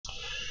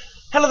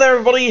Hello there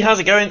everybody, how's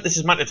it going? This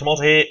is Matt the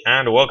Tomato here,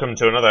 and welcome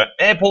to another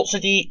Airport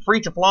City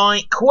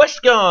free-to-fly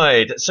quest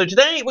guide. So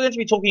today we're going to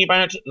be talking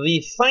about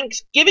the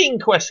Thanksgiving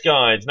quest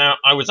guide. Now,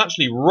 I was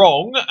actually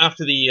wrong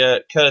after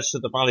the Curse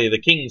of the Valley of the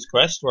Kings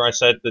quest, where I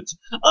said that,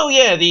 oh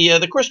yeah,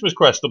 the Christmas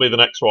quest will be the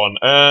next one.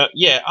 I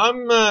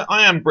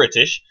am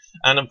British,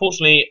 and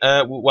unfortunately,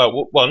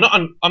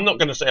 I'm not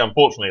going to say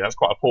unfortunately, that's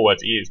quite a poor word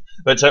to use,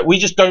 but we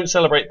just don't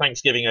celebrate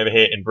Thanksgiving over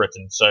here in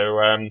Britain, so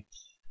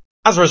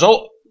as a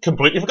result,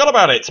 completely forgot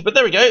about it. But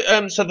there we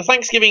go. So the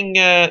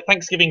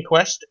Thanksgiving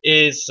quest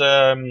is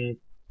up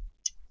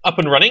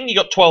and running. You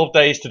got 12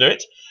 days to do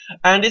it,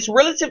 and it's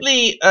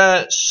relatively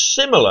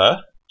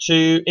similar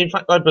to. In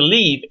fact, I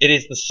believe it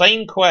is the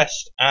same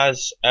quest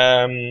as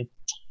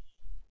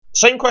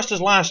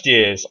last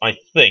year's. I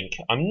think.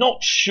 I'm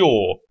not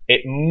sure.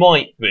 It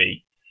might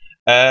be.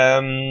 I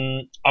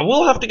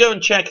will have to go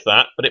and check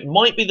that, but it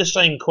might be the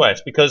same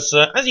quest because,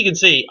 as you can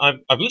see,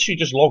 I've literally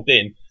just logged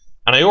in.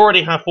 And I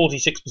already have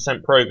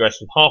 46%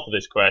 progress with half of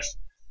this quest,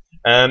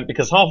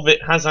 because half of it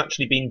has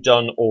actually been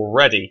done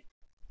already.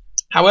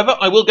 However,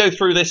 I will go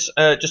through this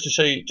just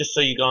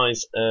so you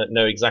guys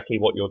know exactly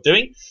what you're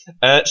doing.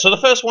 So the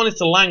first one is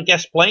to land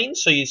guest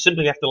planes. So you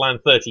simply have to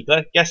land 30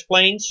 guest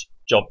planes.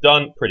 Job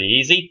done, pretty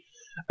easy.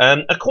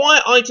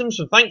 Acquire items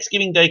from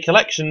Thanksgiving Day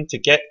collection to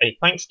get a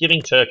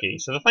Thanksgiving turkey.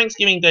 So the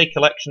Thanksgiving Day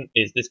collection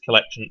is this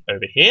collection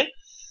over here.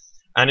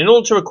 And in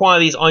order to acquire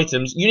these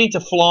items, you need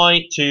to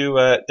fly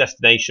to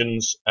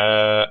destinations,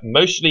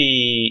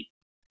 mostly,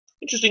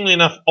 interestingly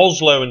enough,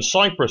 Oslo and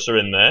Cyprus are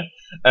in there,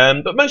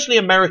 but mostly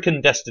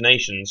American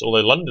destinations,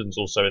 although London's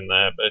also in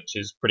there, which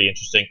is pretty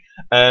interesting.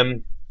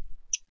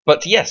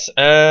 But yes,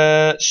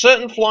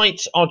 certain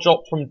flights are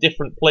dropped from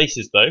different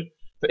places, though.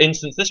 For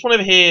instance, this one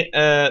over here,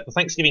 the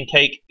Thanksgiving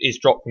cake, is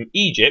dropped from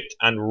Egypt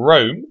and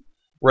Rome.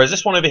 Whereas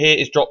this one over here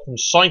is dropped from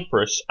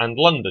Cyprus and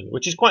London,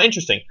 which is quite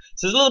interesting.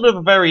 So there's a little bit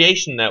of a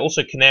variation there,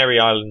 also Canary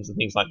Islands and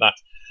things like that.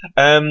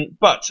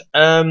 But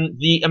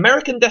the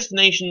American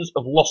destinations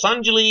of Los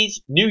Angeles,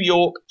 New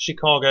York,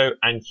 Chicago,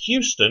 and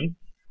Houston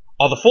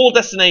are the 4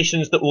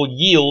 destinations that will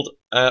yield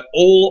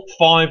all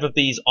 5 of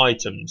these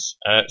items.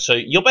 So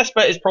your best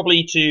bet is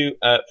probably to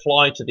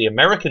fly to the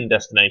American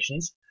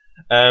destinations,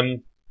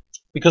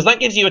 because that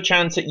gives you a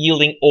chance at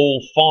yielding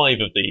all 5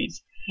 of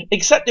these.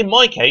 Except in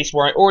my case,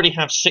 where I already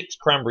have 6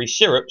 cranberry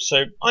syrups,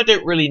 so I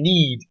don't really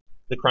need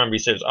the cranberry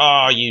syrups.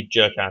 Ah, you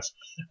jerkass.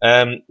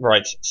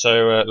 Right,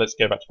 so let's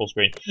go back to full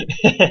screen.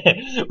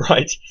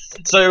 Right,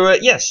 so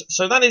yes,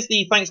 so that is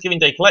the Thanksgiving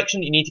Day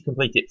collection. You need to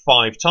complete it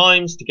 5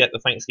 times to get the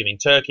Thanksgiving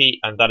turkey,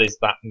 and that is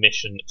that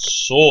mission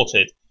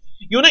sorted.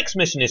 Your next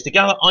mission is to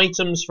gather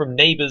items from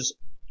neighbours'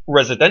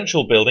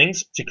 residential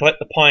buildings to collect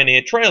the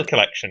Pioneer Trail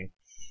collection,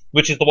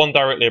 which is the one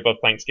directly above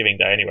Thanksgiving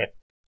Day anyway.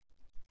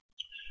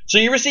 So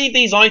you receive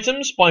these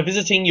items by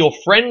visiting your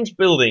friends'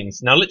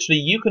 buildings. Now, literally,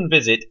 you can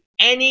visit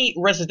any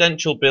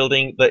residential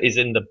building that is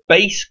in the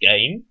base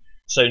game.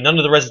 So none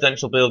of the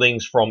residential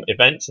buildings from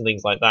events and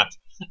things like that.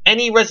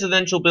 Any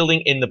residential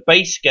building in the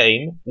base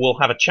game will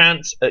have a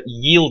chance at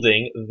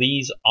yielding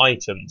these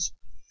items.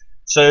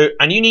 So,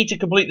 and you need to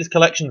complete this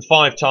collection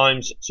 5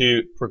 times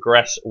to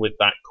progress with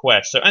that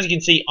quest. So as you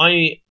can see,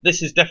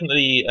 this is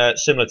definitely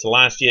similar to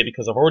last year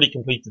because I've already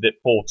completed it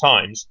 4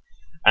 times.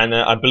 And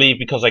I believe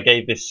because I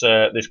gave this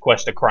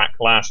quest a crack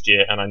last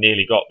year and I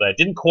nearly got there.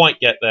 Didn't quite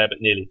get there, but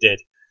nearly did.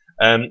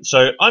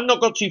 So I've not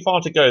got too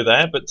far to go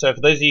there, but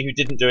for those of you who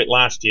didn't do it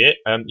last year,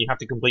 you have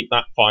to complete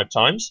that 5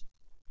 times.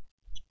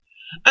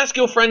 Ask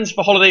your friends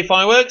for holiday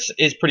fireworks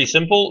is pretty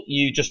simple.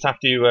 You just have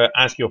to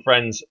ask your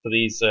friends for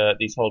these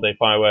holiday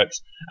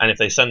fireworks, and if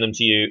they send them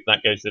to you,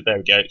 that goes to, there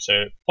we go.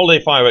 So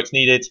holiday fireworks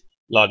needed,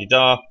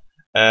 la-di-da.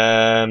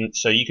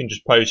 So you can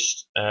just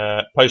post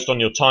on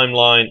your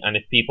timeline, and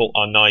if people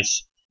are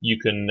nice, you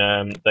can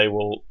they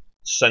will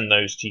send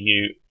those to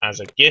you as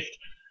a gift.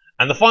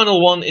 And the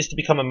final one is to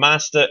become a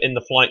master in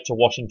the flight to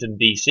Washington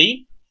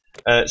DC.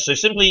 So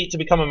simply to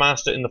become a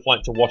master in the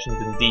flight to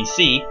Washington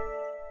DC,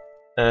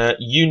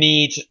 you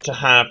need to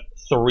have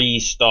 3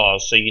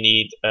 stars. So you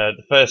need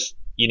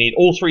you need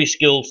all 3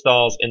 skill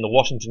stars in the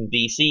Washington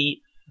DC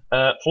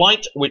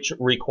flight, which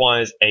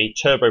requires a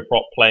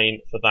turboprop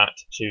plane for that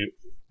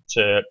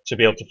to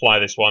be able to fly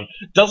this one.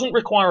 Doesn't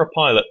require a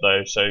pilot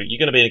though, so you're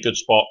going to be in a good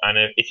spot, and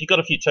if you've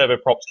got a few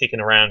turboprops kicking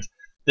around,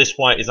 this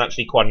flight is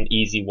actually quite an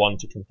easy one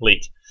to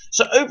complete.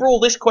 So overall,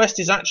 this quest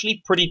is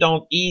actually pretty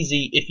darn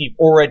easy if you've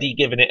already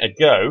given it a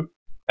go.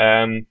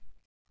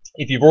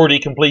 If you've already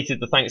completed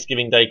the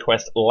Thanksgiving Day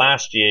quest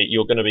last year,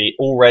 you're going to be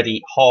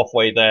already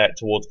halfway there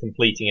towards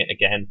completing it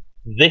again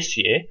this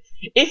year.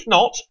 If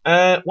not,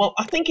 well,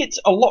 I think it's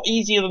a lot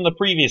easier than the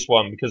previous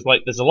one because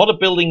there's a lot of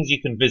buildings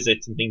you can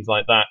visit and things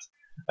like that.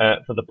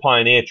 For the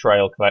Pioneer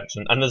Trail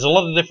collection, and there's a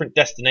lot of different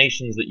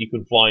destinations that you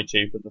can fly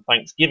to for the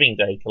Thanksgiving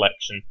Day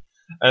collection.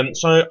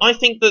 So I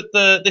think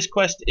that this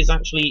quest is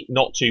actually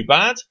not too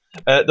bad.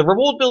 The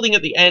reward building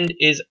at the end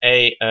is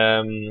a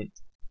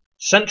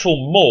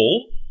central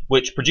mall,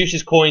 which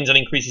produces coins and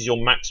increases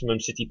your maximum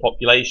city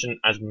population,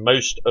 as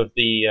most of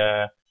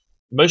the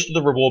most of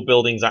the reward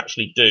buildings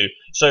actually do.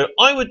 So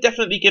I would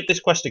definitely give this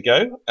quest a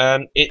go.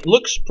 It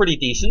looks pretty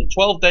decent.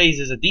 12 days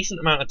is a decent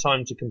amount of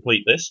time to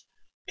complete this,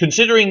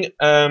 considering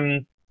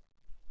 3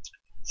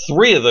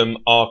 of them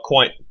are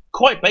quite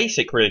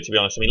basic, really, to be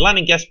honest. I mean,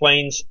 landing guest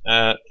planes,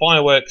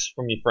 fireworks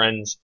from your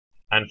friends,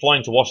 and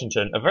flying to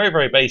Washington are very,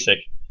 very basic.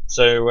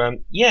 So,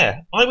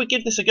 yeah, I would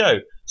give this a go.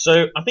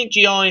 So, I think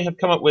GI have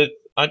come up with...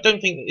 I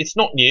don't think... It's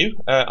not new.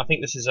 I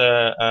think this is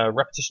a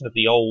repetition of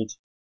the old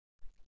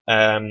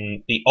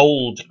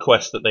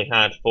quest that they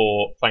had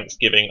for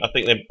Thanksgiving. I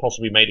think they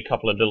possibly made a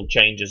couple of little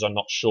changes. I'm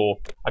not sure.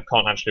 I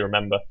can't actually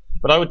remember.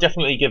 But I would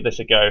definitely give this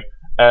a go.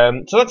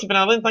 So that's it for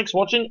now then. Thanks for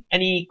watching.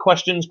 Any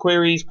questions,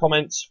 queries,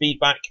 comments,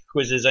 feedback,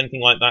 quizzes,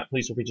 anything like that,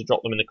 please feel free to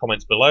drop them in the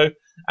comments below.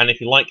 And if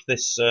you like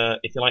this,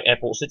 if you like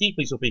Airport City,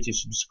 please feel free to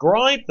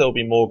subscribe. There'll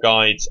be more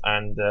guides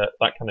and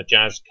that kind of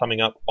jazz coming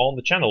up on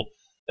the channel.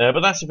 But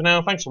that's it for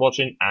now. Thanks for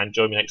watching, and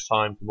join me next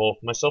time for more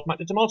from myself, Matt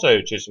the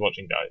Tomato. Cheers for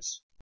watching, guys.